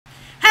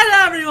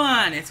Hello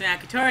everyone, it's me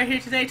Akitora here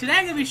today. Today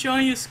I'm going to be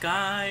showing you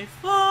Skyfall.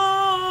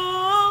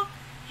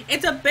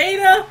 It's a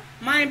beta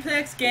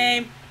Mineplex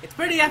game. It's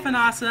pretty effing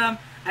awesome.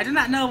 I do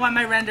not know why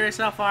my render is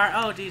so far.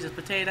 Oh Jesus,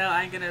 potato.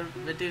 I'm going to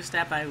reduce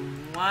that by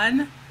 1.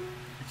 That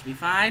should be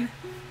fine.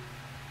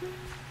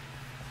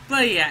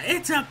 But yeah,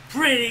 it's a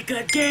pretty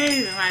good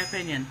game in my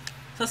opinion.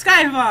 So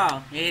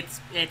Skyfall, it's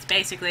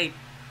basically...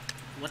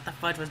 What the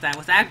fudge was that?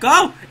 Was that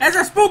go? It's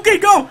a spooky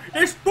go!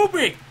 It's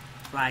spooky!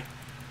 Fly.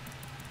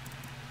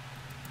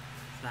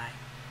 Fly.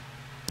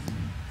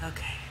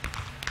 Okay.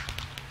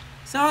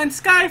 So in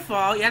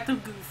Skyfall, you have to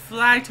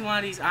fly to one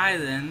of these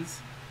islands.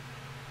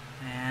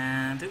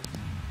 And...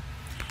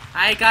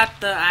 I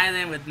got the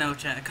island with no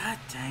chest. God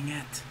dang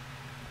it.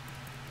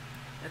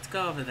 Let's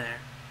go over there.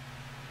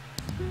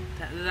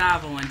 That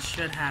lava one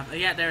should have... Oh,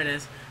 yeah, there it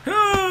is.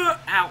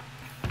 Ow.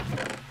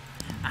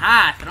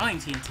 Aha! Throwing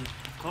TNT.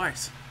 Of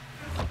course.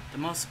 The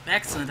most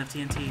excellent of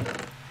TNT.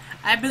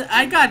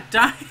 I got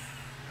died.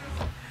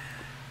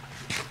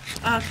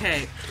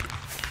 Okay.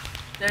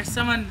 There's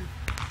someone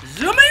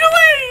zooming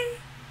away!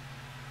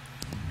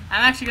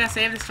 I'm actually gonna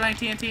save this throwing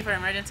TNT for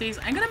emergencies.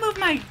 I'm gonna move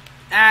my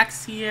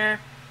axe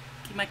here.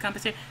 Keep my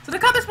compass here. So the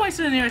compass points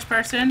to the nearest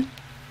person.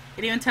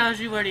 It even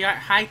tells you where they are.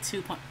 Height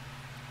 2 point.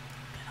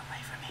 Get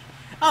away from me.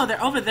 Oh,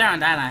 they're over there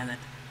on that island.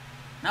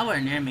 Nowhere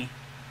near me.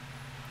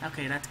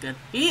 Okay, that's good.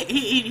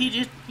 He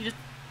just...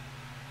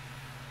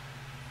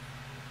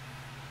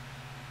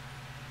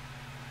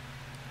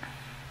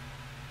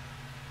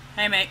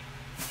 Hey, mate.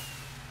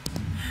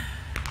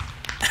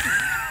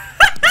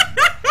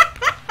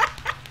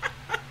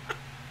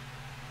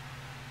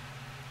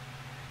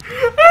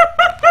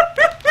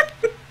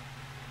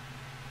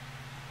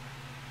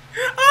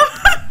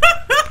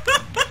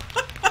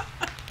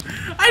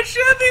 I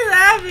should be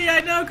laughing,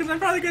 I know, because I'm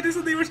probably going to do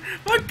something worse.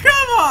 But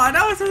come on,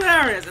 that was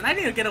hilarious. And I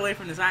need to get away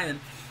from this island.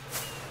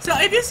 So,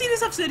 if you see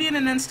this obsidian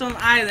and then stone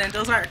island,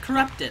 those are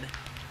corrupted.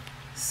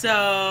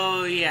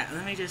 So, yeah,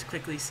 let me just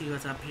quickly see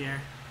what's up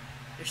here.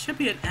 There should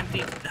be an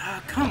empty...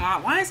 come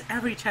on, why is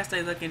every chest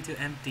I look into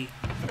empty?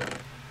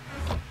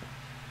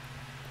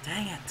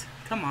 Dang it.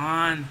 Come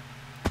on.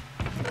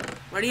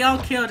 Where do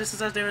y'all kill just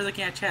as they were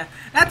looking at chests?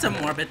 That's a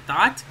morbid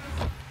thought.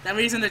 That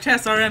reason the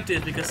chests are empty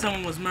is because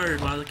someone was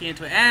murdered while looking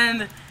into it.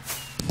 And...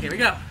 here we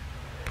go.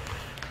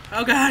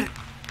 Oh god.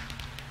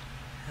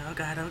 Oh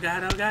god, oh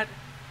god, oh god.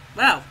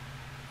 Well,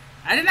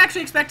 I didn't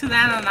actually expect to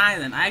land on an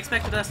island. I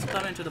expected us to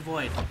come into the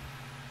void.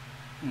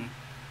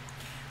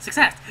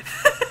 Success!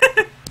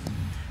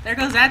 There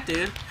goes that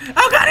dude.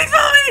 Oh god, he's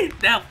following me!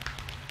 No.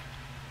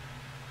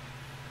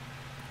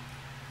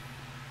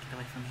 Get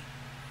away from me.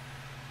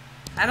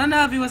 I don't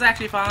know if he was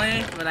actually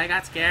following me, but I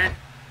got scared.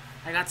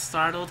 I got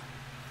startled.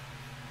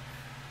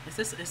 Is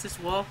this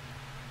wool?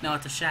 No,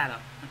 it's a shadow.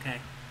 Okay.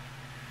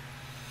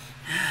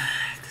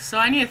 So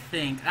I need to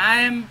think.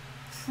 I'm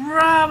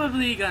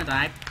probably gonna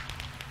die.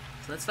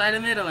 So let's fly the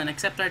middle and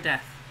accept our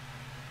death.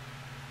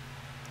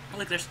 Oh,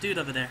 look, there's a dude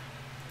over there.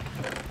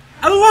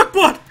 Oh, look,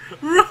 what?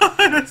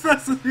 Run as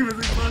fast as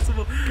humanly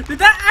possible. Did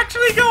that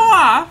actually go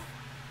off?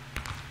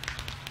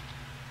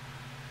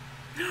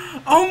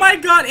 Oh my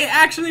god, it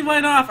actually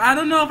went off. I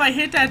don't know if I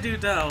hit that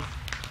dude, though.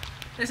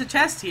 There's a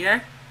chest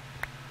here.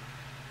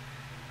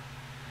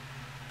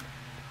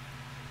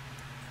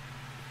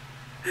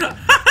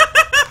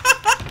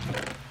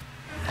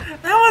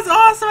 That was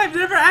awesome. I've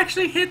never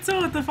actually hit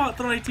someone with the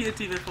throwing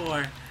TNT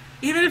before.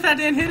 Even if I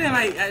didn't hit him,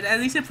 at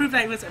least it proved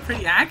that it was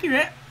pretty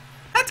accurate.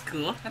 That's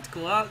cool. That's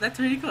cool. That's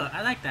really cool.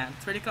 I like that.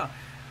 It's pretty cool.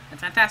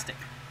 That's fantastic.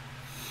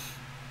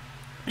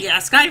 Yeah,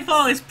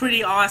 Skyfall is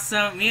pretty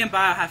awesome. Me and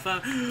Bio have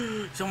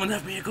fun. Someone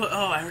left me a go.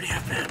 Oh, I already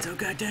have plans. Oh,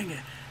 god dang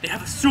it. They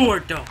have a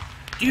sword, though.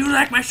 Do you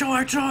like my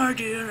sword? Do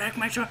you like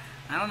my sword?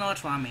 I don't know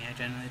what's wrong with me. I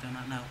generally do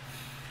not know.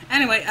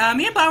 Anyway,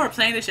 me and Bio were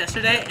playing this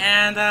yesterday,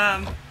 and,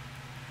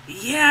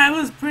 yeah, it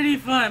was pretty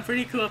fun.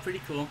 Pretty cool.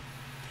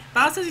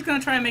 Bao says he's going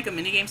to try and make a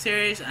minigame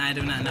series. I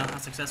do not know how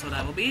successful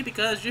that will be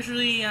because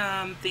usually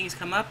things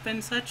come up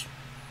and such.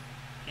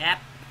 Yep.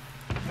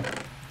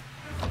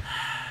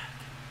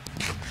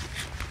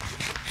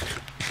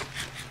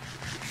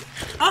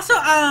 Also,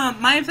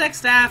 Mineplex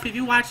staff, if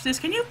you watch this,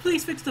 can you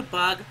please fix the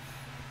bug?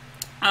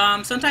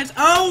 Sometimes...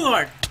 Oh,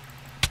 Lord!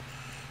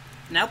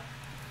 Nope.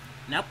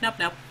 Nope.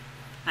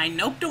 I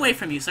noped away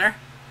from you, sir.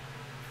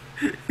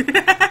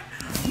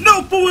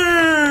 Nope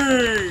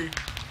away!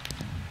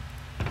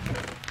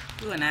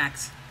 Ooh, an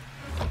axe.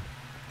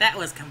 That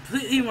was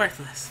completely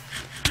worthless.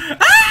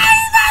 Ah,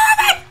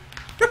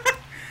 he followed me!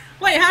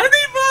 Wait, how did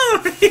he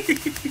follow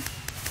me?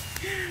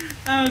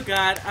 Oh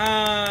god,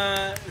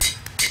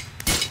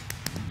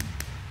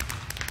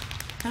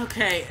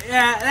 okay,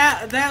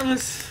 yeah, that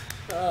was,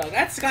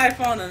 that's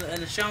Skyfall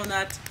and the show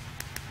nuts.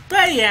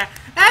 But yeah,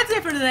 that's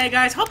it for today,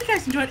 guys. Hope you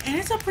guys enjoyed, and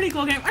it's a pretty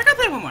cool game. I'm gonna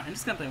play one more. I'm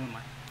just gonna play one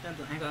more.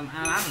 I don't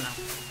know.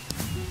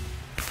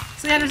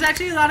 So yeah, there's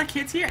actually a lot of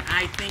kits here.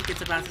 I think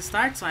it's about to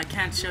start, so I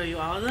can't show you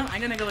all of them.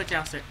 I'm gonna go with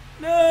Jouster.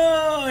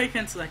 No, I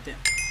can't select it.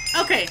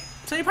 Okay,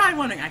 so you're probably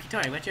wondering,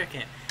 Akitori, what's your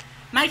kit?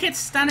 My kit's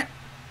Stunner.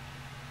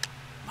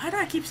 Why do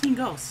I keep seeing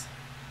ghosts?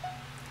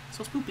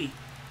 So spoopy.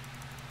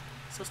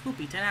 So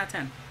spoopy. 10 out of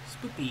 10.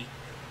 Spoopy.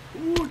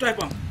 Ooh, dive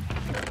bomb.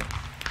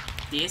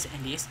 This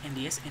and this and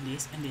this and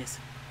this and this.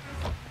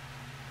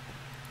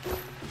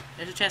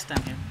 There's a chest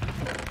down here.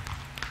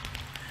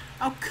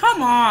 Oh,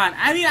 come on!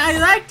 I mean, I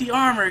like the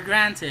armor,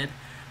 granted,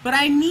 but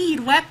I need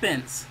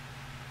weapons.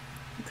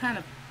 What kind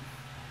of...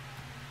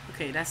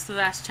 Okay, that's the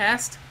last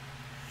chest.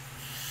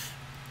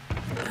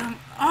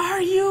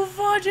 Are you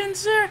fudging,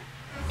 sir?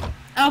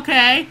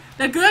 Okay,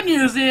 the good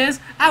news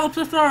is I have a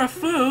plethora of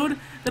food.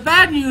 The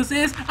bad news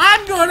is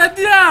I'm gonna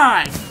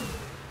die!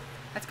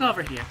 Let's go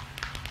over here.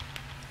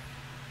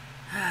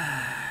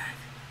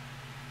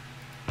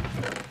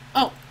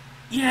 Oh!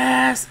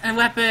 Yes! A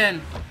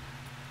weapon!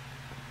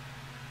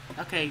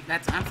 Okay,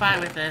 I'm fine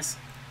with this.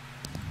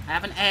 I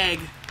have an egg.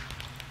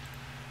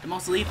 The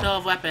most lethal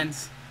of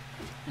weapons.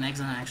 An egg's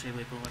not actually a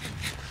lethal weapon.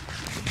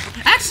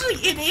 Actually,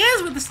 it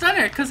is with the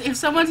stunner, because if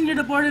someone's near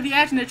the border of the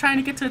edge and they're trying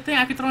to get to a thing,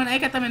 I could throw an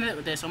egg at them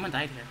and someone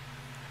died here.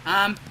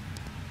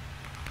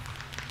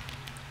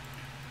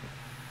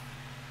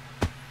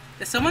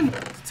 Did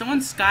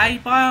someone sky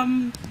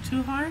bomb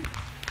too hard?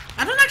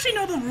 I don't actually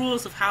know the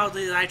rules of how the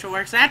elytra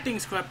works. That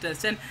thing's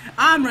corrupted, and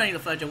I'm running to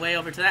fudge away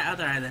over to that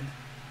other island.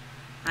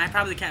 I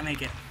probably can't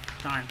make it.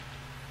 Darn.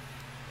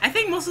 I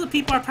think most of the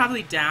people are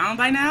probably down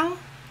by now.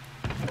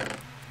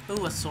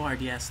 Ooh, a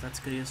sword. Yes, that's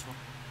good, useful.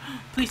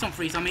 Please don't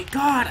freeze on me.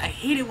 God, I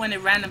hate it when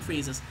it random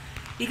freezes.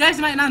 You guys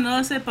might not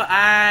notice it, but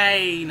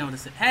I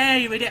notice it.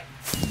 Hey, you idiot.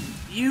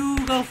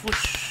 You go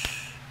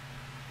whoosh.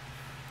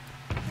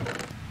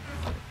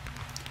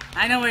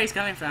 I know where he's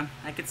coming from.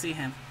 I could see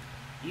him.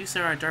 You,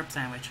 sir, are a derp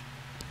sandwich.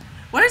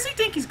 Where does he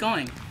think he's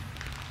going?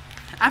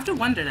 I have to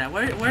wonder that.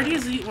 Where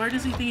does he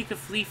think he could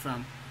flee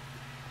from?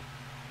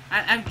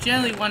 I'm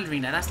generally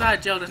wondering that. That's not a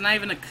joke. That's not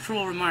even a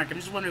cruel remark. I'm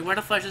just wondering where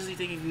the fuck does he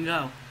think he can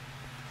go?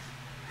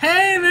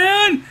 Hey,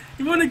 man!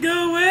 You want to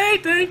go away?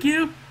 Thank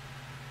you.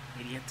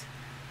 Idiot.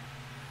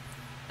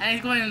 And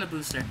he's going in the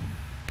booster.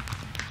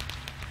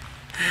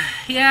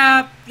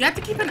 Yeah, you have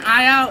to keep an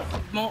eye out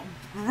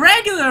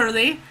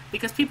regularly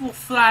because people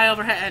fly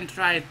overhead and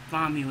try to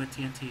bomb you with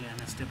TNT and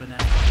that's stupid.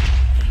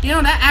 You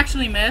know, that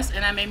actually missed,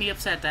 and that made me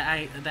upset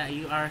that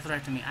you are a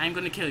threat to me. I'm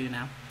going to kill you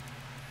now.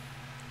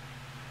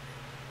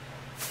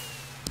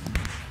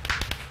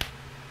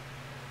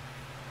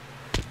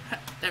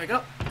 There we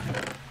go.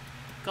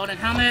 Golden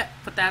helmet.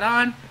 Put that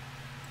on.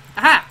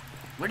 Aha!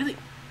 Where did he...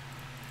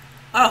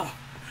 Oh.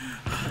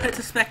 It's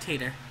a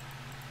spectator.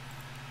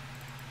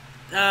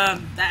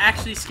 That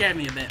actually scared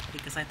me a bit,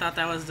 because I thought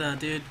that was the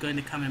dude going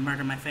to come and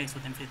murder my face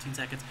within 15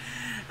 seconds.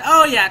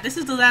 Oh yeah, this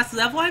is the last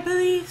level, I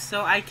believe,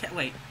 so I can't...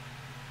 Wait.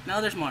 No,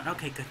 there's more.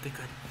 Okay, good.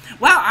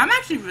 Wow, I'm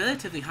actually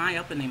relatively high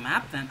up in the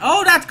map then.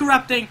 Oh, that's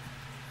corrupting!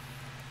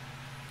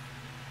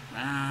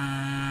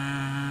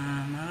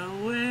 Run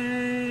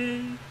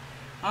away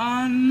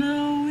on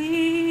the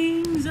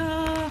wings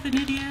of an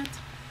idiot,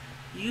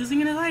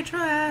 using an elytra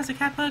as a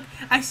cat bug.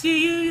 I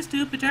see you, you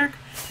stupid jerk.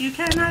 You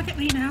cannot get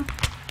me now.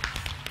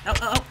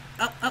 Oh.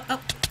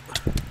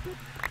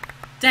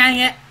 Dang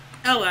it.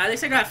 Oh well, at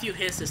least I got a few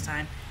hits this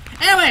time.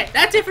 Anyway,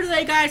 that's it for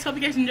today, guys. Hope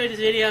you guys enjoyed this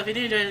video. If you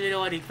did enjoy the video,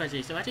 what do you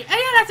think so watching? And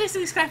yeah, that's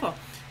basically Skyfall.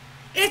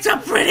 It's a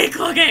pretty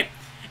cool game.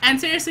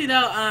 And seriously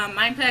though,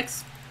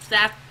 Mineplex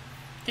staff,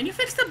 can you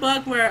fix the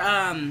bug where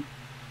oh,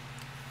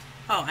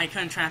 I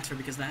couldn't transfer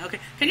because of that. Okay,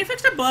 can you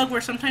fix the bug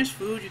where sometimes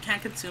food you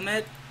can't consume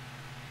it?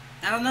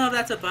 I don't know if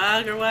that's a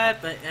bug or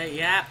what, but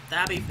yeah,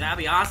 that'd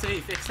be awesome if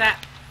you fix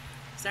that.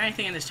 Is there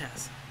anything in this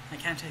chest? I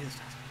can't check this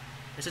chest.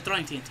 There's a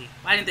throwing TNT.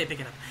 Why didn't they pick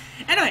it up?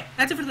 Anyway,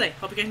 that's it for today.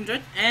 Hope you guys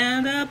enjoyed,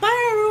 and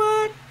bye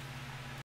everyone!